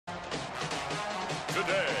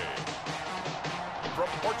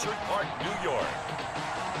Orchard Park, New York.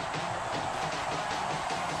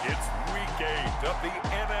 It's Week 8 of the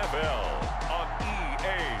NFL on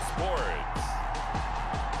EA Sports.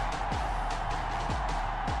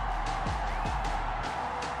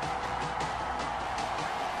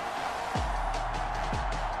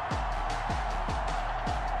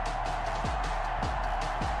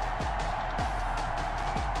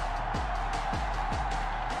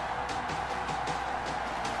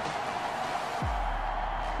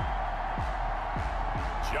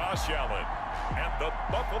 Josh Allen and the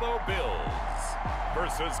Buffalo Bills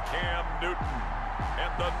versus Cam Newton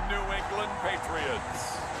and the New England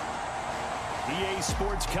Patriots. EA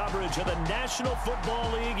Sports coverage of the National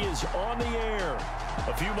Football League is on the air.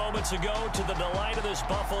 A few moments ago, to the delight of this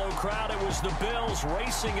Buffalo crowd, it was the Bills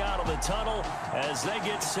racing out of the tunnel as they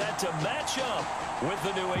get set to match up with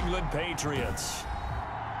the New England Patriots.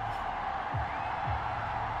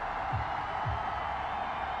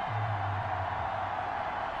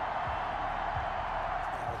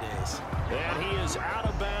 And he is out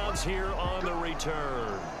of bounds here on the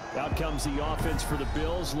return. Out comes the offense for the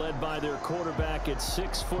Bills, led by their quarterback at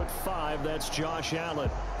 6'5". That's Josh Allen.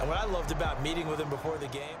 And what I loved about meeting with him before the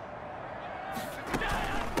game.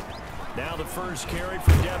 Now the first carry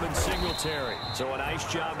for Devin Singletary. So a nice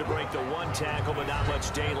job to break the one tackle, but not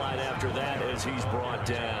much daylight after that as he's brought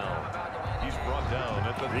down. He's brought down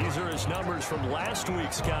at the... These are his numbers from last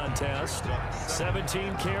week's contest.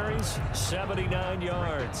 17 carries, 79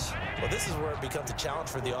 yards. Well, this is where it becomes a challenge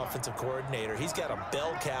for the offensive coordinator. He's got a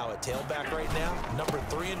bell cow at tailback right now. Number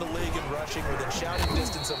 3 in the league in rushing within shouting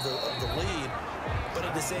distance of the lead. But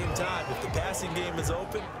at the same time, if the passing game is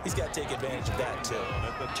open, he's got to take advantage of that too.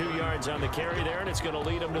 2 yards on the carry there, and it's going to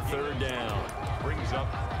lead him to third down. Brings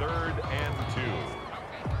up 3rd and 2.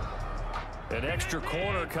 An extra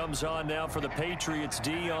corner comes on now for the Patriots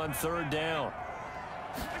D on third down.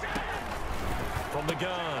 From the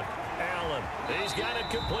gun, Allen. He's got it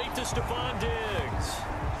complete to Stephon Diggs.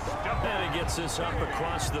 And he gets this up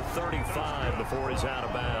across the 35 before he's out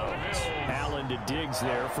of bounds. Allen to Diggs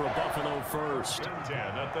there for a Buffalo first.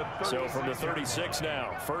 So from the 36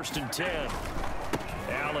 now, 1st and 10.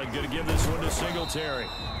 Allen going to give this one to Singletary.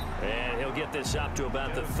 And he'll get this up to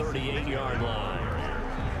about the 38-yard line.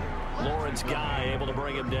 Lawrence Guy able to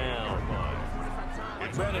bring him down.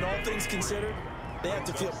 Brandon, all things considered, they have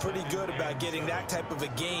to feel pretty good about getting that type of a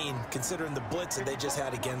gain considering the blitz that they just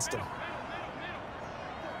had against them.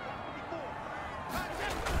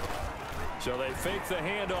 So they fake the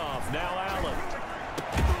handoff. Now Allen.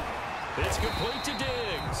 It's complete to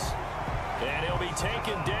Diggs. And he'll be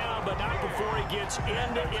taken down, but not before he gets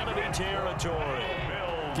into enemy territory.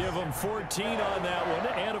 Give him 14 on that one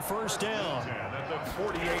and a first down. At the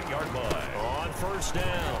 48-yard line. On first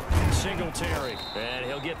down, Singletary. And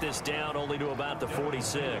he'll get this down only to about the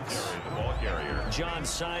 46. John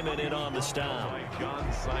Simon in on the stop.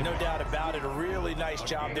 No doubt about it. A really nice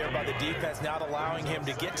job there by the defense, not allowing him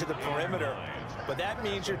to get to the perimeter. But that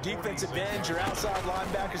means your defensive ends, your outside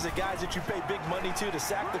linebackers, the guys that you pay big money to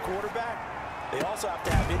sack the quarterback, they also have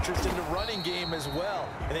to have interest in the running game as well.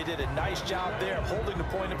 And they did a nice job there of holding the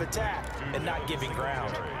point of attack and not giving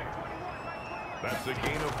ground. That's a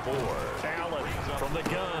gain of 4. Allen from the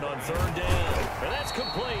gun on third down. And that's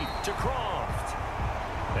complete to Croft.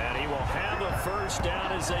 And he will have a first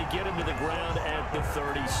down as they get him to the ground at the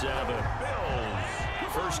 37.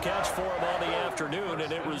 First catch for him on the afternoon,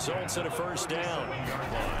 and it results in a first down.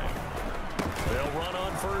 They'll run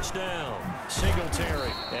on first down.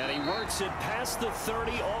 Singletary, and he works it past the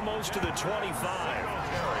 30, almost to the 25.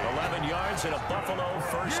 11 yards and a Buffalo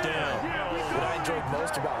first down. What I enjoyed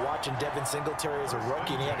most about watching Devin Singletary as a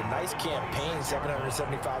rookie, and he had a nice campaign,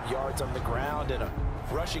 775 yards on the ground and a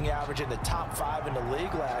rushing average in the top 5 in the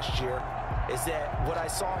league last year, is that what I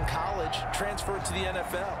saw in college transferred to the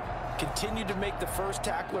NFL. Continued to make the first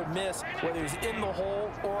tackler miss, whether he's in the hole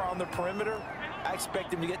or on the perimeter. I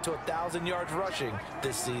expect him to get to 1,000 yards rushing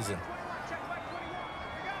this season.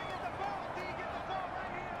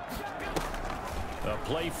 A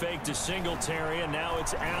play fake to Singletary, and now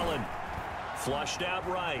it's Allen. Flushed out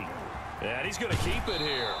right. And he's going to keep it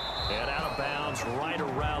here. And out of bounds right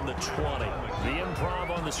around the 20. The improv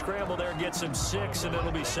on the scramble there gets him 6, and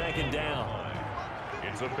it'll be second down.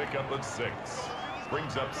 It's a pickup of 6.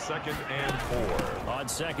 Brings up 2nd and 4. On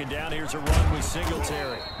second down, here's a run with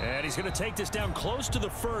Singletary. And he's going to take this down close to the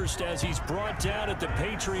first as he's brought down at the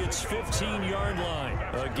Patriots' 15-yard line.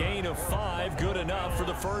 A gain of 5, good enough for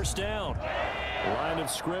the first down. Line of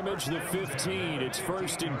scrimmage, the 15. It's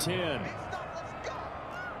 1st and 10.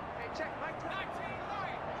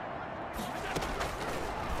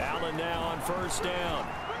 Allen now on first down.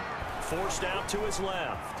 forced out to his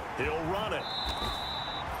left. He'll run it.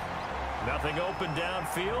 Nothing open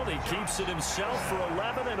downfield. He keeps it himself for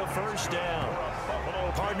 11 and a first down.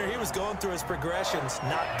 Partner, he was going through his progressions.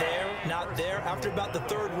 Not there, not there. After about the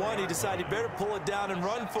third one, he decided he better pull it down and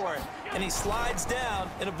run for it. And he slides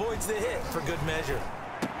down and avoids the hit for good measure.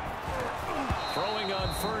 Throwing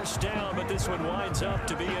on first down, but this one winds up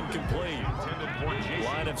to be incomplete.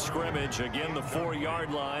 Line of scrimmage, again the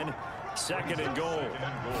 4-yard line. Second and goal.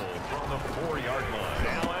 From the 4-yard line.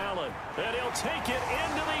 Now Allen, and he'll take it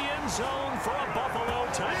into the end zone for a Buffalo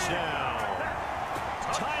touchdown.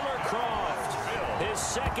 Tyler Kroft, his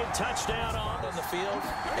second touchdown on the field,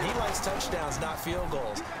 and he likes touchdowns, not field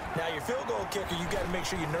goals. Now, your field goal kicker, you got to make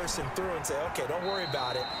sure you nurse him through and say, okay, don't worry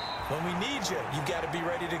about it. When we need you, you got to be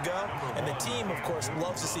ready to go. And the team, of course,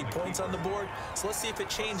 loves to see points on the board. So let's see if it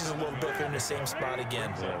changes a little bit if they're in the same spot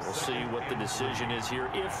again. Yeah, we'll see what the decision is here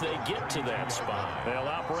if they get to that spot. They'll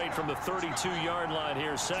operate from the 32-yard line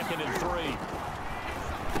here, second and 3.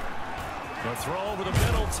 The throw over the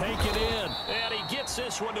middle, taken in. And he gets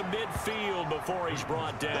this one to midfield before he's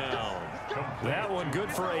brought down. That one good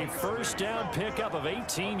for a first down pickup of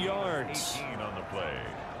 18 yards. 18 on the play.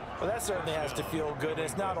 Well, that certainly has to feel good.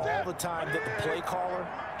 It's not all the time that the play caller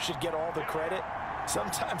should get all the credit.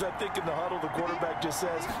 Sometimes I think in the huddle, the quarterback just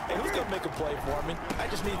says, hey, who's going to make a play for me? I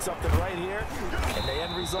just need something right here. And the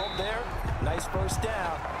end result there, nice first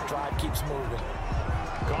down. Drive keeps moving.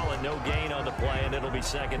 Call it no gain on the play, and it'll be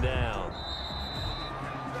second down.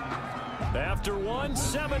 After one,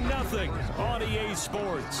 7-0 on EA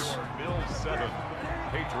Sports. Bills 7,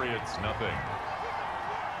 Patriots nothing.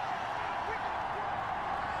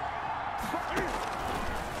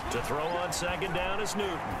 To throw on second down is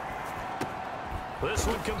Newton. This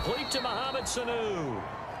one complete to Mohamed Sanu.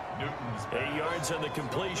 Newton's 8 yards on the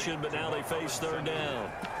completion, but now they face third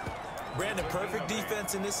down. Brandon, perfect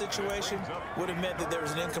defense in this situation would have meant that there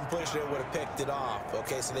was an incompletion that would have picked it off.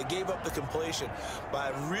 Okay, so they gave up the completion,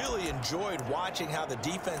 but I really enjoyed watching how the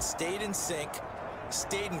defense stayed in sync,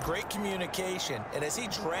 stayed in great communication, and as he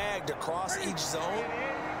dragged across each zone,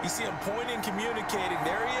 you see him pointing, communicating.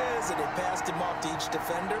 There he is, and they passed him off to each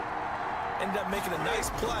defender. Ended up making a nice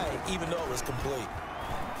play, even though it was complete.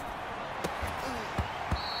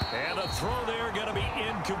 And a throw there going to be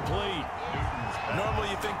incomplete. Normally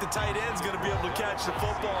you think the tight end's going to be able to catch the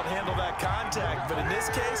football and handle that contact, but in this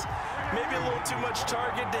case, maybe a little too much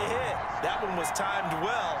target to hit. That one was timed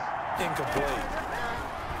well, incomplete.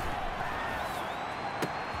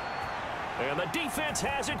 And the defense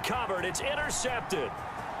has it covered. It's intercepted.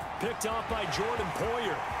 Picked off by Jordan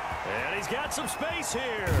Poyer. And he's got some space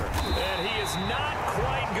here. And he is not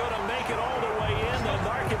quite going to make it all the way in. They'll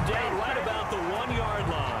mark him down right about the 1-yard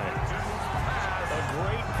line. A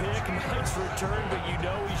great pick, nice return, but you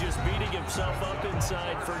know he's just beating himself up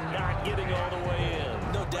inside for not getting all the way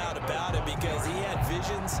in. No doubt about it, because he had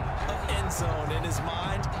visions of end zone in his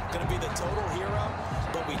mind. Going to be the total hero.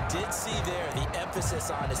 But we did see there the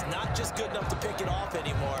emphasis on it's not just good enough to pick it off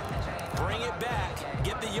anymore. Bring it back,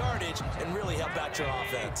 get the yardage, and really help out your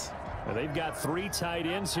offense. And they've got 3 tight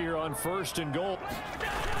ends here on first and goal.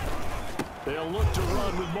 They'll look to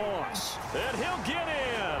run with Moss. And he'll get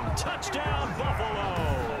in. Touchdown, Buffalo.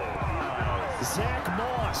 Zach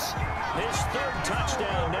Moss, his 3rd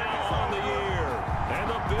touchdown now on the year. And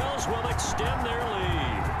the Bills will extend their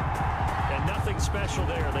lead. And nothing special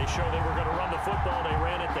there. They showed they were going to run the football. They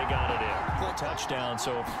ran it. They got it in. Touchdown,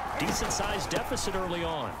 so decent-sized deficit early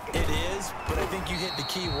on. It is, but I think you hit the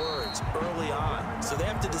key words early on. So they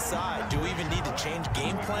have to decide, do we even need to change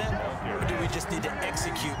game plan, or do we just need to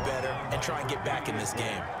execute better and try and get back in this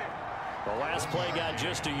game? The last play got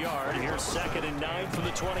just a yard. Here's 2nd and 9 for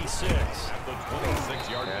the 26. At the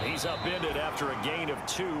 26-yard line. And he's upended after a gain of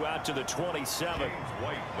 2 out to the 27.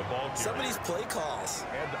 Some of these play calls,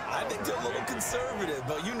 I think they're a little conservative,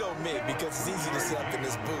 but you know me, because it's easy to sit up in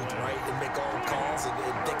this booth, right, and make all the calls and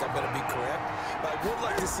think I'm going to be correct. But I would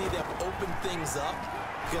like to see them open things up,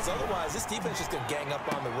 because otherwise this defense is just going to gang up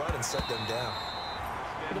on the run and shut them down.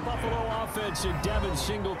 The Buffalo offense and Devin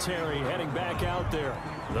Singletary heading back out there.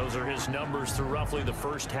 Those are his numbers through roughly the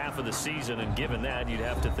first half of the season, and given that, you'd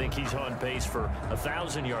have to think he's on pace for a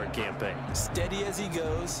 1,000-yard campaign. Steady as he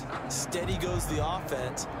goes, steady goes the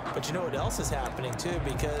offense, but you know what else is happening too,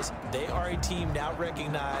 because they are a team now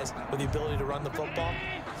recognized with the ability to run the football.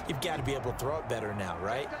 you've got to be able to throw it better now,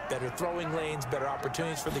 right? Better throwing lanes, better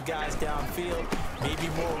opportunities for the guys downfield, maybe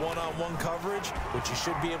more one-on-one coverage, which you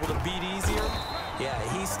should be able to beat easier. Yeah,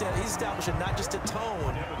 he's establishing not just a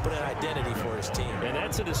tone, but an identity for his team. And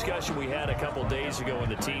that's a discussion we had a couple days ago in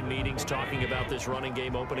the team meetings, talking about this running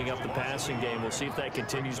game, opening up the passing game. We'll see if that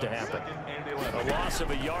continues to happen. A loss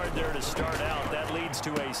of a yard there to start out. That leads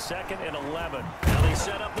to a 2nd and 11. Now they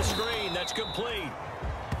set up the screen. That's complete.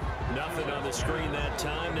 Nothing on the screen that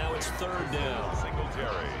time. Now it's 3rd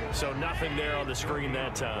down. So nothing there on the screen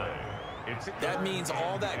that time. That means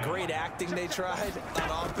all that great acting they tried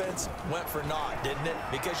on offense went for naught, didn't it?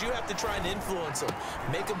 Because you have to try and influence them.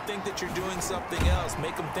 Make them think that you're doing something else.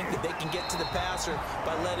 Make them think that they can get to the passer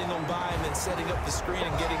by letting them by him and setting up the screen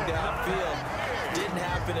and getting downfield. Didn't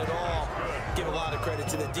happen at all. Give a lot of credit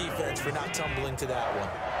to the defense for not tumbling to that one.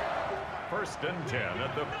 1st and 10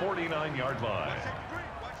 at the 49-yard line.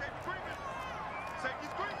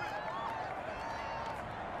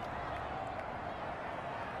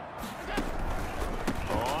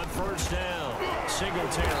 On 1st down,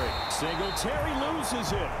 Singletary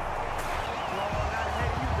loses it.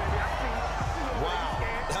 Wow,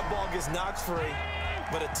 that ball gets knocked free,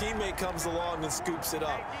 but a teammate comes along and scoops it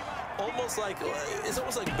up. It's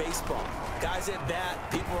almost like baseball. Guys at bat,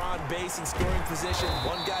 people are on base in scoring position.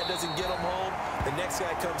 One guy doesn't get them home, the next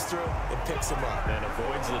guy comes through and picks him up. And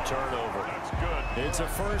avoids the turnover. That's good. It's a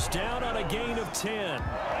 1st down on a gain of 10.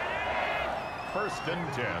 1st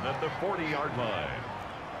and 10 at the 40-yard line.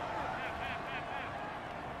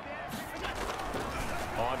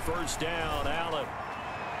 On 1st down, Allen.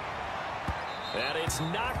 And it's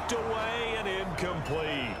knocked away and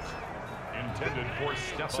incomplete. Intended for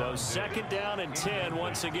So 2nd down and 10.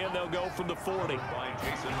 Once again, they'll go from the 40.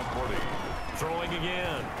 Throwing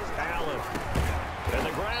again. Allen. And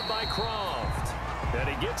the grab by Croft. And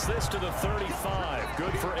he gets this to the 35.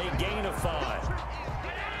 Good for a gain of 5.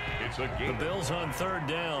 The Bills on 3rd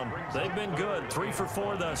down. They've been good. 3 for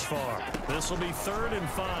 4 thus far. This will be 3rd and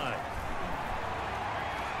 5.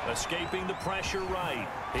 Escaping the pressure right.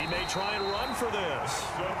 He may try and run for this.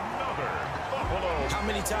 How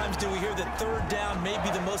many times do we hear that 3rd down may be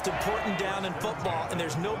the most important down in football, and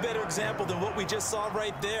there's no better example than what we just saw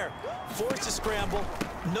right there. Forced to scramble,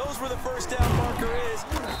 knows where the 1st down marker is,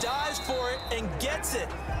 dives for it, and gets it.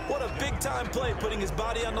 What a big-time play, putting his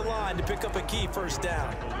body on the line to pick up a key 1st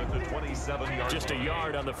down. Just a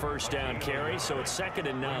yard on the 1st down carry, so it's 2nd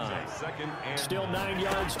and 9. Still 9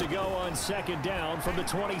 yards to go on 2nd down from the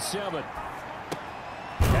 27.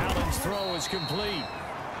 Allen's throw is complete.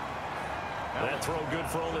 That throw good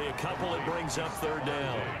for only a couple. It brings up 3rd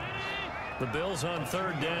down. The Bills on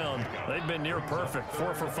 3rd down. They've been near perfect.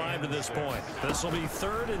 4 for 5 to this point. This will be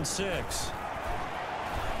 3rd and 6.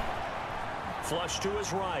 Flush to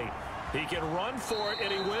his right. He can run for it,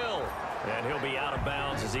 and he will. And he'll be out of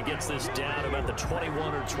bounds as he gets this down about the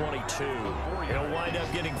 21 or 22. He'll wind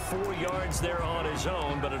up getting 4 yards there on his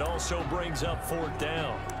own, but it also brings up 4th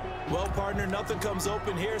down. Well, partner, nothing comes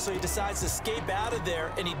open here, so he decides to escape out of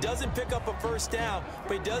there, and he doesn't pick up a 1st down,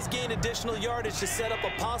 but he does gain additional yardage to set up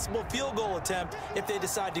a possible field goal attempt if they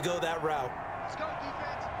decide to go that route.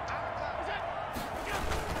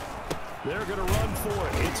 They're going to run for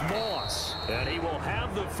it. It's Moss. And he will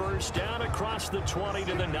have the 1st down across the 20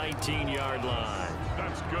 to the 19-yard line.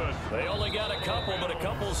 That's good. They only got a couple, but a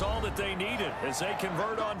couple's all that they needed as they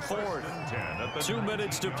convert on 4th. 2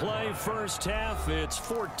 minutes to play, 1st half. It's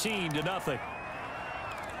 14-0.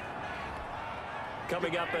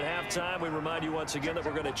 Coming up at halftime, we remind you once again that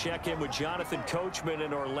we're going to check in with Jonathan Coachman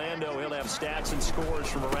in Orlando. He'll have stats and scores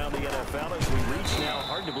from around the NFL as we reach now,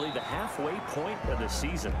 hard to believe, the halfway point of the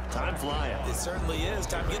season. Time flying. It certainly is.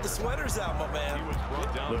 Time to get the sweaters out, my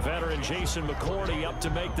man. The veteran Jason McCourty up to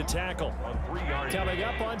make the tackle. Coming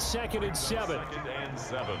up on 2nd and 7. 2nd and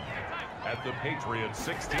 7 at the Patriots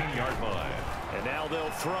 16-yard line. And now they'll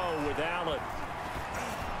throw with Allen.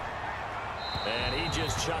 And he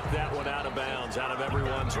just chucked that one out of bounds, out of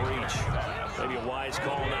everyone's reach. Maybe a wise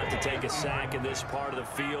call not to take a sack in this part of the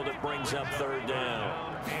field. It brings up 3rd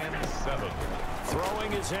down. And 7.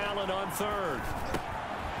 Throwing is Allen on 3rd.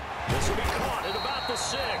 This will be caught at about the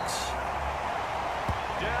 6.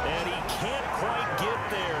 And he can't quite get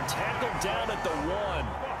there. Tackled down at the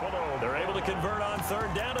 1. They're able to convert on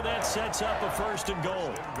 3rd down, and that sets up a 1st and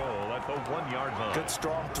goal. Goal at the 1-yard line. Good,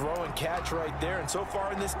 strong throw and catch right there. And so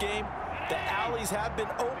far in this game, the alleys have been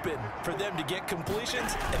open for them to get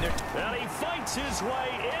completions. And he fights his way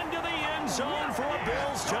into the end zone for a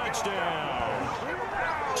Bills touchdown.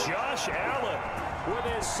 Josh Allen with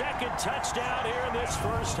his 2nd touchdown here in this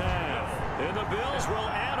 1st half. And the Bills will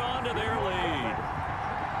add on to their lead.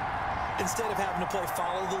 Instead of having to play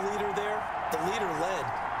follow the leader there, the leader led.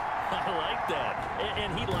 I like that.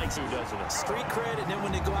 And he likes who doesn't it? Street cred, and then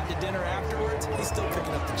when they go out to dinner afterwards, he's still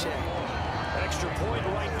picking up the check. Extra point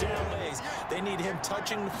right down. They need him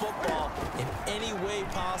touching the football in any way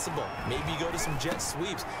possible. Maybe you go to some jet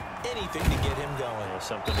sweeps. Anything to get him going. Well,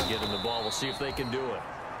 something to get him the ball. We'll see if they can do it.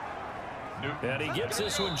 And he gets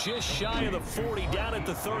this one just shy of the 40, down at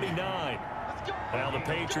the 39. Now the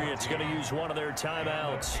Patriots going to use one of their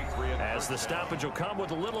timeouts, as the stoppage will come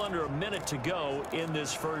with a little under a minute to go in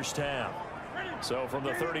this first half. So from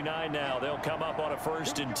the 39 now, they'll come up on a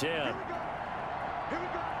 1st and 10.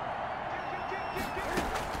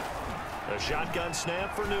 A shotgun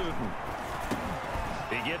snap for Newton.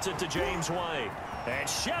 He gets it to James White. And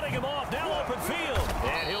shutting him off, now open field.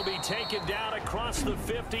 And he'll be taken down across the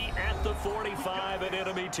 50 at the 45 in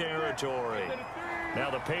enemy territory. Now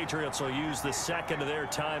the Patriots will use the second of their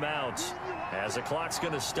timeouts, as the clock's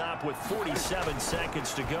going to stop with 47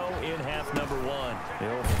 seconds to go in half number 1.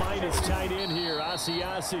 He'll find his tight end here,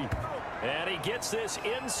 Asiasi. And he gets this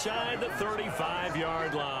inside the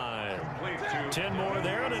 35-yard line. 10 more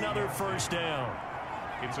there and another 1st down.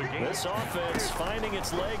 This offense finding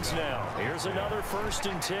its legs now. Here's another 1st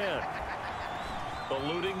and 10.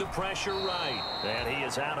 Eluding the pressure right. And he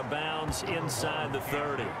is out of bounds inside the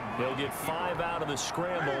 30. He'll get 5 out of the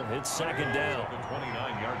scramble. It's 2nd down. The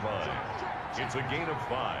 29-yard line. It's a gain of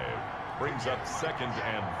 5. Brings up 2nd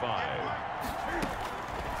and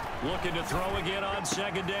 5. Looking to throw again on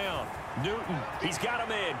 2nd down. Newton, he's got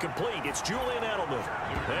him in. Complete. It's Julian Edelman.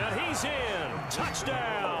 And he's in.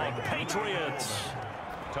 Touchdown, Patriots.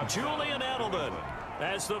 Julian Edelman,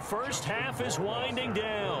 as the first half is winding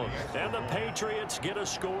down, and the Patriots get a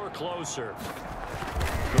score closer.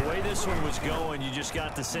 The way this one was going, you just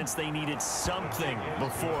got the sense they needed something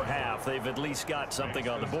before half. They've at least got something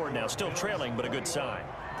on the board now. Still trailing, but a good sign.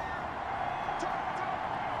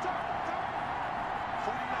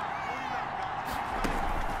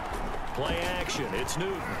 Play action. It's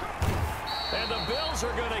Newton. And the Bills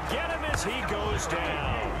are going to get him as he goes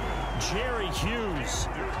down. Jerry Hughes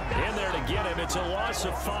in there to get him. It's a loss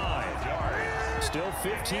of 5. Still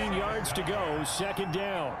 15 yards to go. 2nd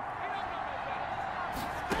down.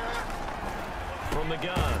 From the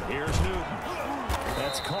gun, here's Newton.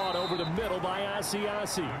 That's caught over the middle by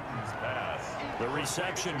Asiasi. The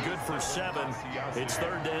reception good for 7. It's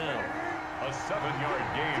 3rd down. A 7-yard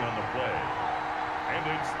gain on the play. And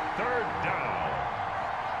it's 3rd down.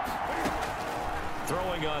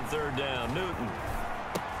 Throwing on 3rd down, Newton.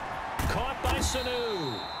 Caught by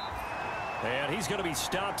Sanu. And he's going to be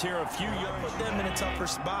stopped here a few yards. Put them in a tougher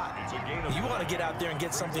spot. You want to get out there and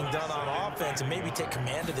get something done on offense and maybe take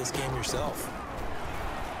command of this game yourself.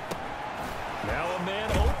 Now a man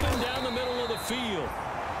open down the middle of the field.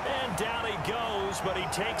 And down he goes, but he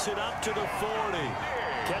takes it up to the 40.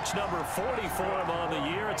 Catch number 40 for him on the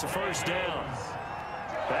year. It's a 1st down.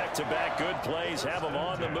 Back-to-back good plays have him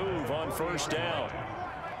on the move on 1st down.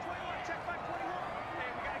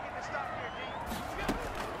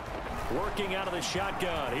 Working out of the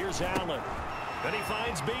shotgun. Here's Allen. Then he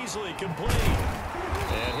finds Beasley, complete.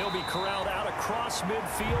 And he'll be corralled out across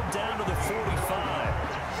midfield down to the 45.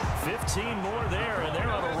 15 more there, and they're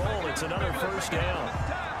on a roll. It's another 1st down.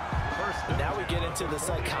 Now we get into the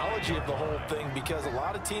psychology of the whole thing, because a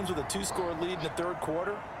lot of teams with a 2-score lead in the 3rd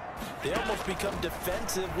quarter, they almost become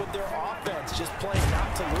defensive with their offense, just playing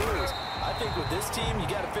not to lose. I think with this team, you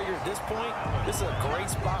got to figure at this point, this is a great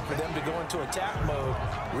spot for them to go into attack mode,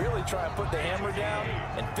 really try and put the hammer down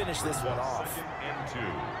and finish this one off. 2nd and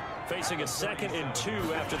 2. Facing a 2nd and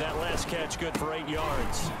 2 after that last catch, good for 8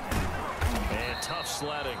 yards. And tough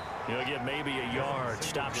sledding. He'll get maybe a yard,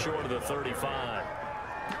 stop short of the 35.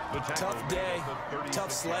 Tough day,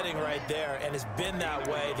 tough sledding right there, and it's been that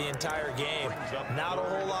way the entire game. Not a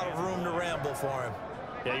whole lot of room to ramble for him.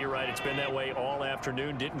 Yeah, you're right. It's been that way all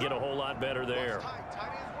afternoon. Didn't get a whole lot better there.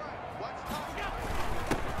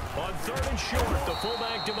 On 3rd and short, the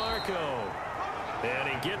fullback DeMarco. And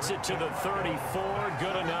he gets it to the 34.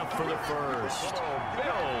 Good enough for the 1st.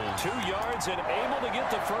 2 yards and able to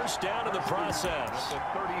get the 1st down in the process.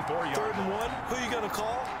 3rd and 1, who you going to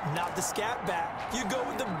call? Not the scat back. You go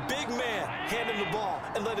with the big man. Hand him the ball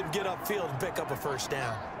and let him get upfield and pick up a 1st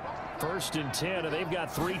down. 1st and 10, and they've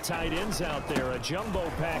got 3 tight ends out there. A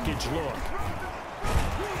jumbo package look.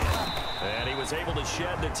 And he was able to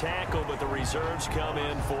shed the tackle, but the reserves come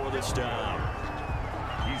in for the stop.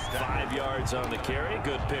 5 yards on the carry.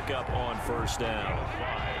 Good pickup on 1st down.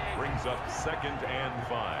 5 brings up 2nd and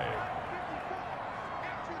 5.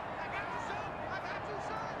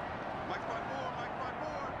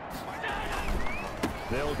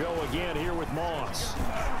 They'll go again here with Moss.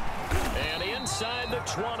 And inside the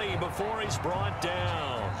 20 before he's brought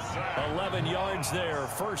down. 11 yards there,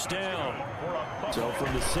 first down. So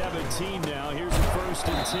from the 17 now, here's a 1st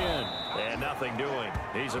and 10. And nothing doing.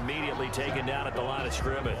 He's immediately taken down at the line of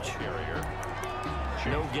scrimmage.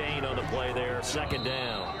 No gain on the play there, 2nd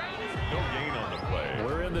down. No gain on the play.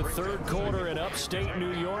 We're in the 3rd quarter in upstate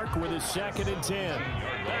New York with a 2nd and 10.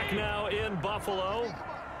 Back now in Buffalo.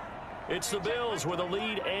 It's the Bills with a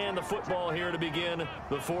lead and the football here to begin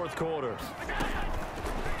the 4th quarter.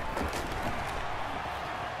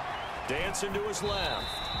 Dancing to his left.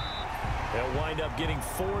 He'll wind up getting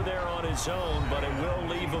 4 there on his own, but it will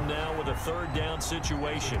leave him now with a 3rd down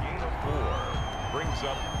situation. 4 brings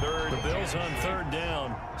up 3rd. The Bills on 3rd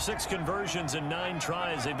down. 6 conversions and 9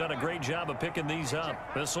 tries. They've done a great job of picking these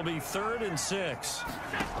up. This will be 3rd and 6.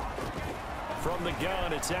 From the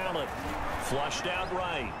gun, it's Allen. Flushed out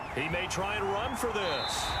right. He may try and run for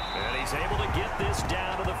this. And he's able to get this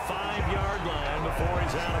down to the 5-yard line before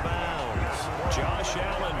he's out of bounds. Josh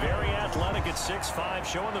Allen, very athletic at 6'5",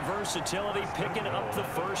 showing the versatility, picking up the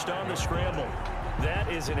 1st on the scramble.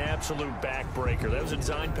 That is an absolute backbreaker. That was a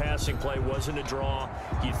design passing play, wasn't a draw.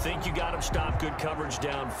 You think you got him stopped, good coverage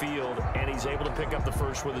downfield, and he's able to pick up the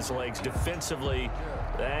 1st with his legs. Defensively,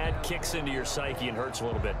 that kicks into your psyche and hurts a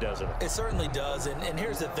little bit, doesn't it? It certainly does, and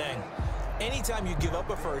here's the thing. Anytime you give up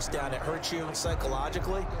a 1st down, it hurts you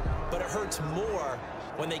psychologically, but it hurts more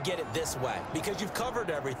when they get it this way because you've covered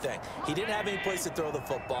everything. He didn't have any place to throw the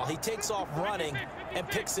football. He takes off running and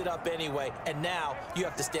picks it up anyway, and now you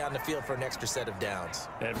have to stay on the field for an extra set of downs.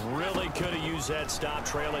 And really could have used that stop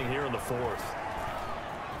trailing here in the 4th.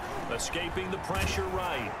 Escaping the pressure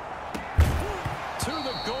right. To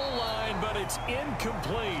the goal line, but it's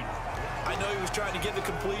incomplete. I know he was trying to get the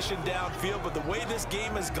completion downfield, but the way this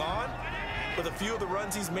game has gone, with a few of the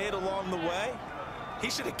runs he's made along the way, he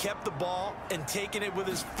should have kept the ball and taken it with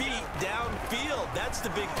his feet downfield. That's the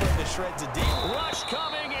big play that shreds a deal. Rush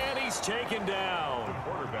coming, and he's taken down.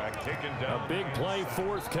 The quarterback taken down. A big play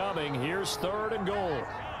forthcoming. Here's 3rd and goal.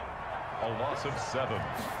 A loss of 7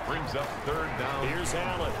 brings up 3rd down. Here's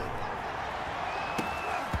Allen.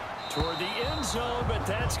 Toward the end zone, but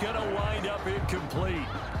that's going to wind up incomplete.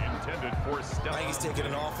 Intended for Stella. I think he's taking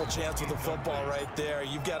an awful chance with the football right there.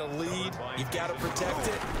 You've got to lead, you've got to protect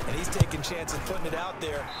it, and he's taking chances putting it out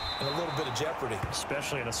there in a little bit of jeopardy.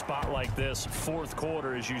 Especially in a spot like this, 4th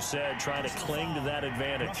quarter, as you said, trying to cling to that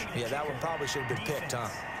advantage. Yeah, that one probably should have been picked, huh?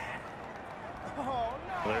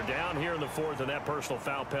 They're down here in the 4th, and that personal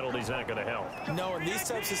foul penalty is not going to help. No, in these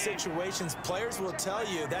types of situations, players will tell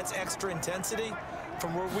you that's extra intensity.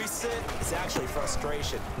 From where we sit, it's actually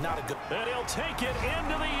frustration. Not a good... And he'll take it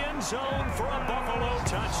into the end zone for a Buffalo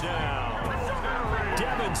touchdown.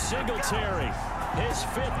 Devin Singletary, his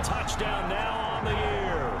 5th touchdown now on the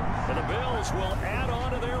year. And the Bills will add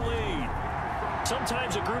on to their lead.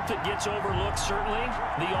 Sometimes a group that gets overlooked, certainly,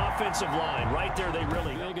 the offensive line. Right there, they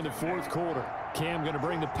really... Big in the 4th quarter. Cam going to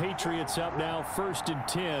bring the Patriots up now, 1st and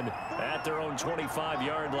 10 at their own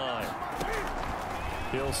 25-yard line.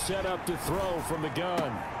 He'll set up to throw from the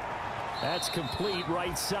gun. That's complete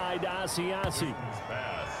right side to Asiasi.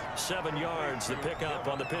 7 yards, the pickup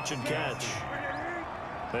on the pitch and catch.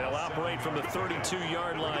 They'll operate from the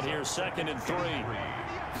 32-yard line here, 2nd and 3.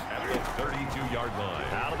 At the 32-yard line.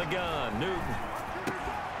 Out of the gun, Newton.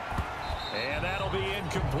 And that'll be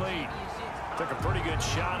incomplete. Took a pretty good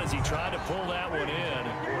shot as he tried to pull that one in.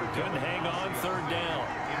 Couldn't hang on, 3rd down.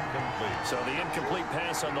 Incomplete. So the incomplete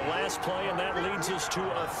pass on the last play, and that leads us to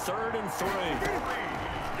a 3rd and 3.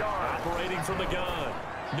 Operating from the gun,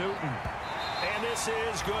 Newton. And this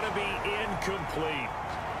is going to be incomplete.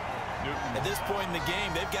 Newton. At this point in the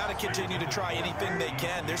game, they've got to continue to try anything they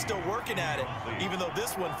can. They're still working at it, even though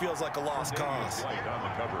this one feels like a lost cause. Right on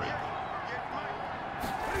the coverage.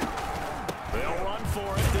 They'll run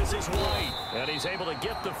for it. This is White. And he's able to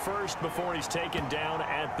get the 1st before he's taken down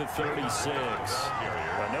at the 36.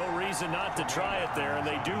 But no reason not to try it there, and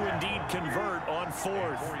they do indeed convert on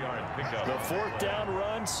 4th. The 4th down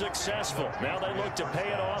run successful. Now they look to pay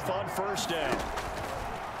it off on 1st down.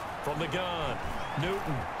 From the gun,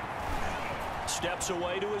 Newton steps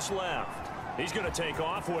away to his left. He's going to take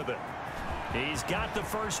off with it. He's got the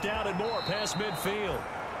 1st down and more past midfield.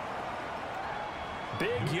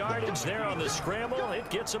 Big yardage there on the scramble. It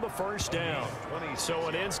gets him a 1st down. So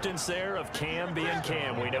an instance there of Cam being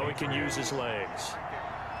Cam. We know he can use his legs.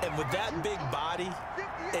 And with that big body,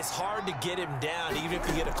 it's hard to get him down, even if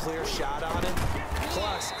you get a clear shot on him.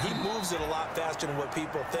 Plus, he moves it a lot faster than what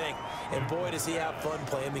people think. And boy, does he have fun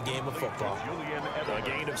playing the game of football. A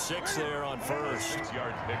gain of 6 there on 1st.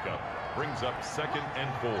 6-yard pickup brings up 2nd and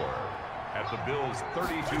 4. at the Bills'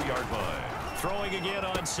 32-yard line. Throwing again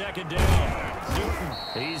on second down. Newton.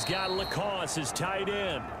 He's got Lacoste as tight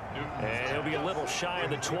end. And he'll be a little shy of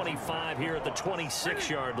the 25 here at the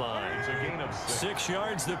 26-yard line. 6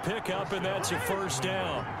 yards the pickup, and that's a first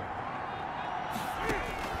down.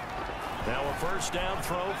 Now a first down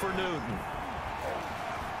throw for Newton.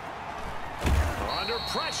 Under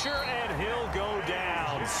pressure, and he'll go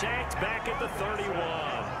down. Sacked back at the 31.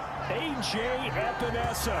 A.J.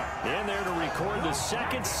 Epinesa in there to record the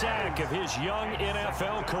second sack of his young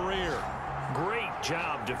NFL career. Great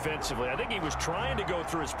job defensively. I think he was trying to go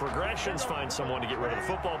through his progressions, find someone to get rid of the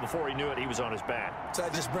football. Before he knew it, he was on his back. So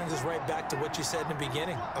that just brings us right back to what you said in the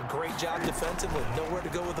beginning. A great job defensively. Nowhere to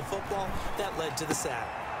go with the football. That led to the sack.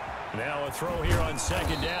 Now a throw here on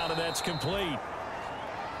second down, and that's complete.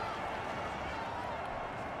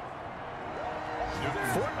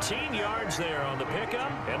 14 yards there on the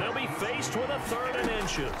pickup, and they'll be faced with a 3rd and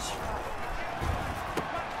inches.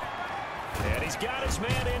 And he's got his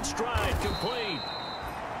man in stride, complete.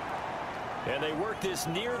 And they work this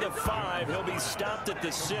near the 5. He'll be stopped at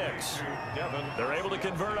the 6. They're able to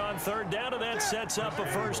convert on 3rd down, and that sets up a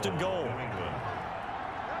 1st and goal.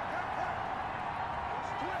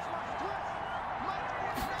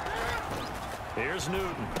 Here's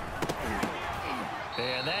Newton.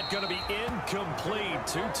 And that's going to be incomplete.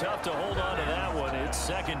 Too tough to hold on to that one. It's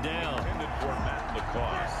 2nd down.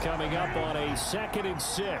 Coming up on a 2nd and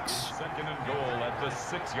 6. 2nd and goal at the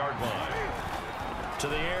 6-yard line. To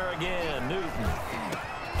the air again, Newton.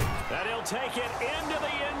 And he'll take it into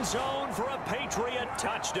the end zone for a Patriot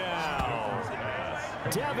touchdown.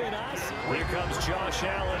 Here comes Josh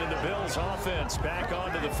Allen and the Bills offense back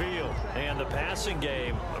onto the field. And the passing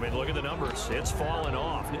game, I mean, look at the numbers. It's fallen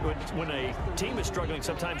off. When a team is struggling,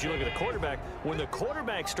 sometimes you look at the quarterback. When the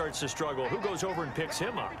quarterback starts to struggle, who goes over and picks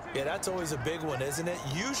him up? Yeah, that's always a big one, isn't it?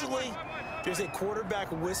 Usually, there's a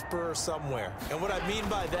quarterback whisperer somewhere. And what I mean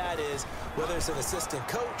by that is, whether it's an assistant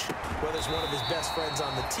coach, whether it's one of his best friends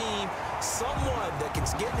on the team, someone that can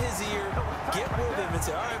get in his ear, get with him and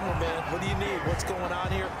say, all right, my man, what do you need? What's going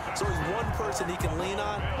on here? So there's one person he can lean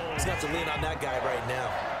on. He's going to have to lean on that guy right now.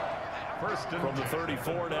 From the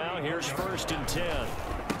 34 now, here's 1st and 10.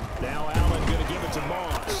 Now Allen going to give it to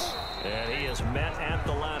Moss. And he is met at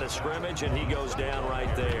the line of scrimmage, and he goes down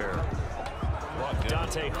right there.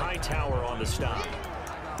 Dante Hightower on the stop.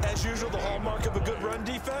 As usual, the hallmark of a good run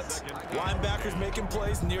defense, linebackers making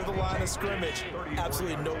plays near the line of scrimmage.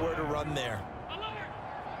 Absolutely nowhere to run there.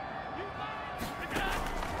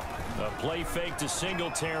 A play fake to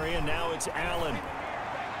Singletary, and now it's Allen.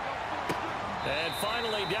 And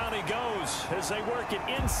finally, down he goes as they work it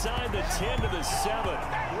inside the 10 to the 7.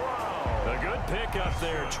 A good pickup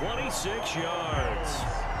there, 26 yards.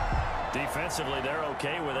 Defensively, they're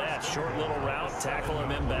okay with that. Short little route, tackle him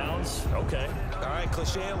inbounds. Okay. All right,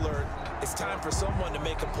 cliche alert. It's time for someone to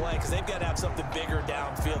make a play because they've got to have something bigger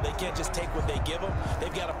downfield. They can't just take what they give them.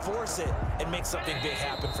 They've got to force it and make something big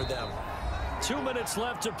happen for them. 2 minutes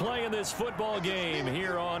left to play in this football game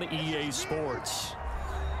here on EA Sports.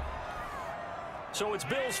 So it's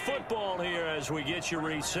Bills football here as we get you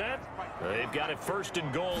reset. They've got it 1st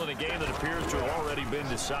and goal in a game that appears to have already been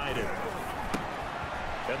decided.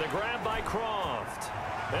 And the grab by Croft.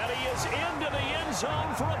 And he is into the end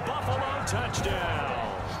zone for a Buffalo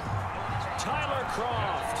touchdown. Tyler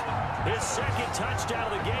Croft, his 2nd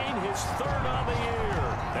touchdown of the game, his 3rd on the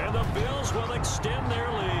year. And the Bills will extend their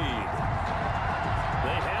lead.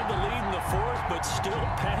 They had the lead in the 4th, but still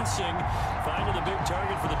passing. Finding the big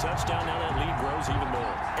target for the touchdown. Now that lead grows even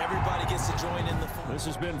more. Everybody gets to join in the 4th. This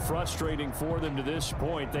has been frustrating for them to this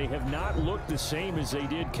point. They have not looked the same as they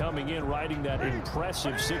did coming in, riding that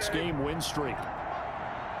impressive 6-game win streak.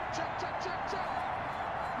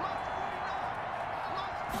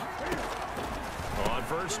 On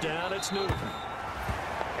 1st down, it's Newton.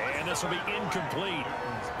 And this will be incomplete.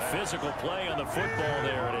 Physical play on the football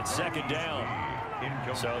there, and it's 2nd down.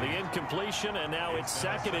 So the incompletion, and now it's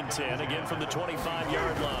 2nd and 10, again from the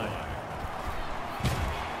 25-yard line.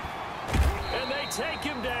 And they take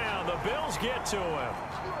him down. The Bills get to him.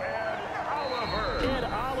 Ed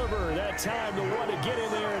Oliver, that time the one to get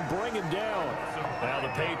in there and bring him down. Now the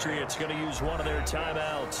Patriots going to use one of their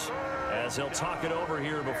timeouts as they'll talk it over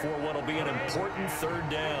here before what will be an important 3rd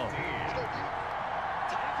down.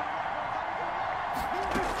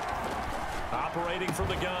 Operating from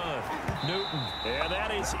the gun, Newton, and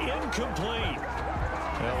that is incomplete.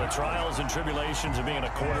 Well, the trials and tribulations of being a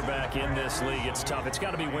quarterback in this league, it's tough. It's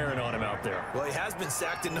got to be wearing on him out there. Well, he has been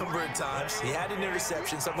sacked a number of times. He had an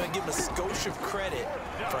interception, so I'm going to give him a skosh of credit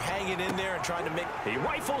for hanging in there and trying to make... He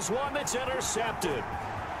rifles one that's intercepted.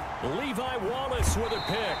 Levi Wallace with a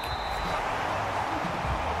pick.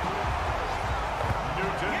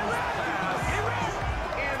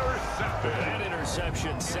 That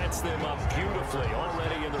interception sets them up beautifully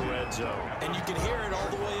already in the red zone. And you can hear it all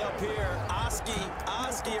the way up here.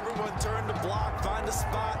 Oski, everyone turned to block, find a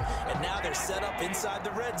spot, and now they're set up inside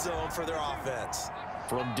the red zone for their offense.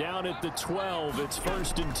 From down at the 12, it's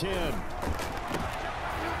 1st and 10.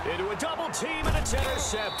 Into a double team, and it's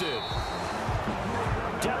intercepted.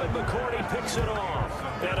 Devin McCourty picks it off.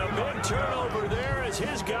 And a big turnover there as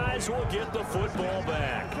his guys will get the football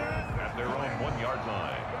back. At their own 1-yard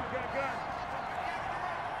line.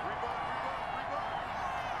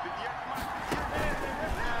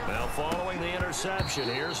 Now following the interception,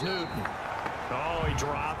 here's Newton. Oh, he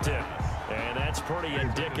dropped it. And that's pretty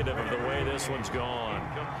indicative of the way this one's gone.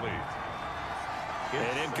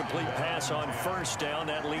 An incomplete pass on 1st down.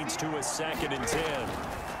 That leads to a 2nd and 10.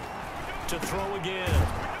 To throw again.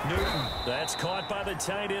 Newton. That's caught by the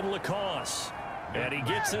tight end, Lacoste. And he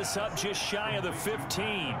gets this up just shy of the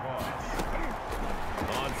 15.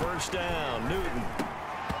 On 1st down, Newton.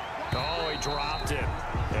 Oh, he dropped it.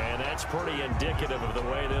 And that's pretty indicative of the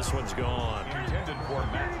way this one's gone. Intended for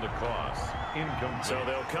Matt Lacoste. Incomplete. So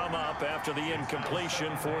they'll come up after the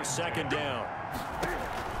incompletion for 2nd down.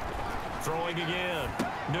 Throwing again.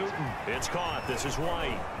 Newton. It's caught. This is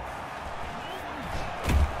White.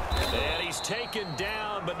 And he's taken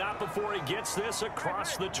down, but not before he gets this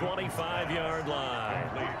across the 25-yard line.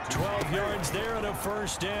 12 yards there and a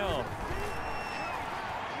 1st down.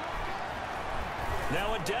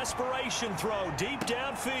 Now a desperation throw deep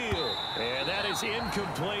downfield. And that is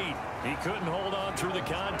incomplete. He couldn't hold on through the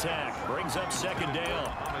contact. Brings up 2nd down.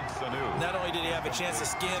 Not only did he have a chance to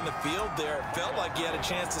scan the field there, it felt like he had a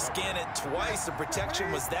chance to scan it twice. The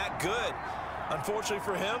protection was that good. Unfortunately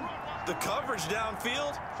for him, the coverage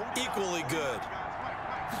downfield, equally good.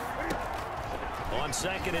 On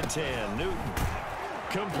 2nd and 10, Newton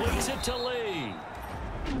completes it to Lee.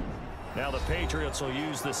 Now the Patriots will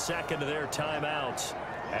use the 2nd of their timeouts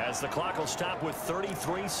as the clock will stop with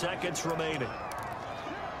 33 seconds remaining.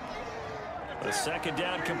 The 2nd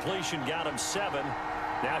down completion got him 7.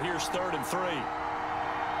 Now here's 3rd and 3.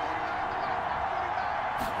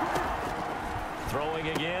 Throwing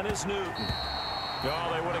again is Newton.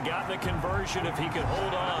 Oh, they would have gotten the conversion if he could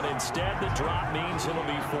hold on. Instead, the drop means it'll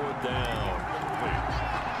be 4th down.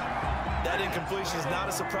 That incompletion is not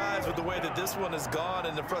a surprise with the way that this one has gone,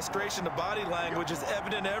 and the frustration of body language is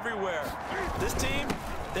evident everywhere. This team,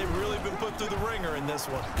 they've really been put through the ringer in this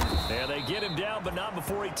one. And they get him down, but not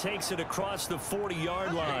before he takes it across the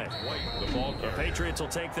 40-yard line. The Patriots will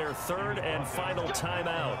take their 3rd and final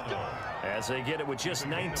timeout as they get it with just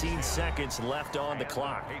 19 seconds left on the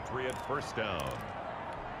clock. Patriot 1st down.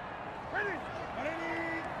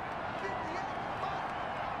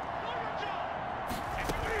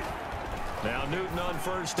 Now Newton on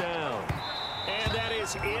 1st down. And that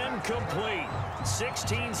is incomplete.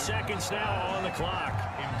 16 seconds now on the clock.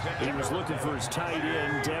 He was looking for his tight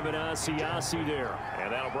end, Devin Asiasi there.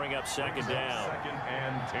 And that'll bring up 2nd down. 2nd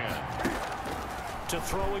and 10. To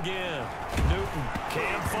throw again. Newton.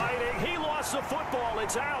 Cam fighting. He lost the football.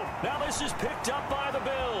 It's out. Now this is picked up by the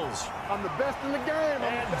Bills. I'm the best in the game.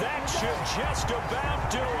 And that should just about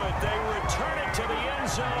do it. They return it to the end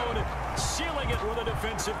zone, sealing it with a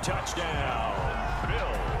defensive touchdown.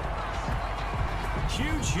 Bills.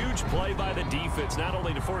 Huge play by the defense, not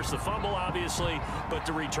only to force the fumble, obviously, but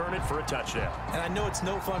to return it for a touchdown. And I know it's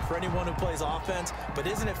no fun for anyone who plays offense, but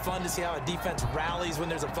isn't it fun to see how a defense rallies when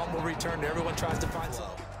there's a fumble return and everyone tries to find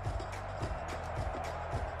something?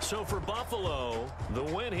 So for Buffalo, the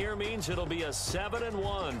win here means it'll be a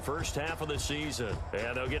 7-1 first half of the season.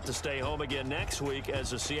 And they'll get to stay home again next week as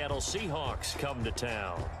the Seattle Seahawks come to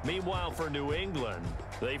town. Meanwhile, for New England,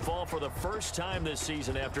 they fall for the first time this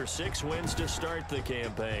season after 6 wins to start the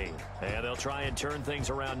campaign. And they'll try and turn things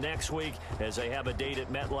around next week as they have a date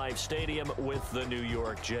at MetLife Stadium with the New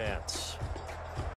York Jets.